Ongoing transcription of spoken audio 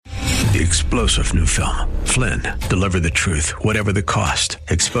The explosive new film, Flynn, Deliver the Truth, Whatever the Cost,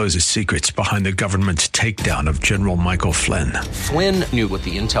 exposes secrets behind the government's takedown of General Michael Flynn. Flynn knew what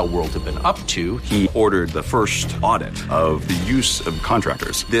the intel world had been up to. He ordered the first audit of the use of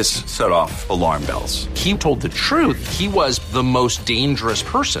contractors. This set off alarm bells. He told the truth. He was the most dangerous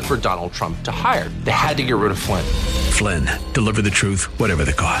person for Donald Trump to hire. They had to get rid of Flynn. Flynn, Deliver the Truth, Whatever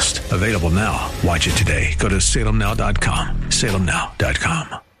the Cost. Available now. Watch it today. Go to salemnow.com.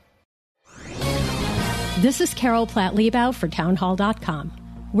 salemnow.com. This is Carol Platt Liebau for townhall.com.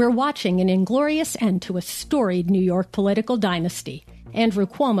 We're watching an inglorious end to a storied New York political dynasty. Andrew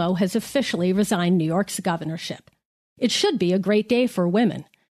Cuomo has officially resigned New York's governorship. It should be a great day for women.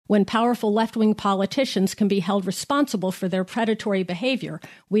 When powerful left-wing politicians can be held responsible for their predatory behavior,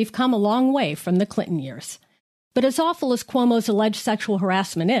 we've come a long way from the Clinton years. But as awful as Cuomo's alleged sexual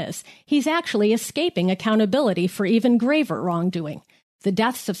harassment is, he's actually escaping accountability for even graver wrongdoing. The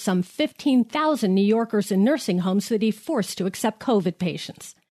deaths of some 15,000 New Yorkers in nursing homes that he forced to accept COVID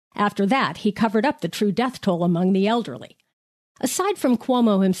patients. After that, he covered up the true death toll among the elderly. Aside from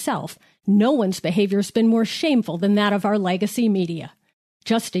Cuomo himself, no one's behavior has been more shameful than that of our legacy media.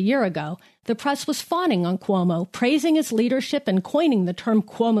 Just a year ago, the press was fawning on Cuomo, praising his leadership and coining the term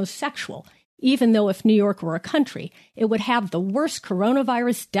Cuomosexual, even though if New York were a country, it would have the worst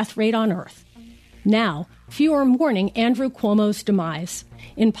coronavirus death rate on earth. Now, few are mourning Andrew Cuomo's demise.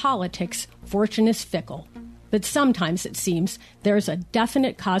 In politics, fortune is fickle. But sometimes, it seems, there's a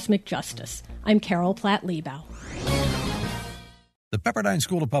definite cosmic justice. I'm Carol Platt Liebau. The Pepperdine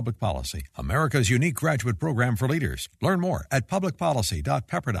School of Public Policy, America's unique graduate program for leaders. Learn more at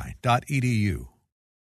publicpolicy.pepperdine.edu.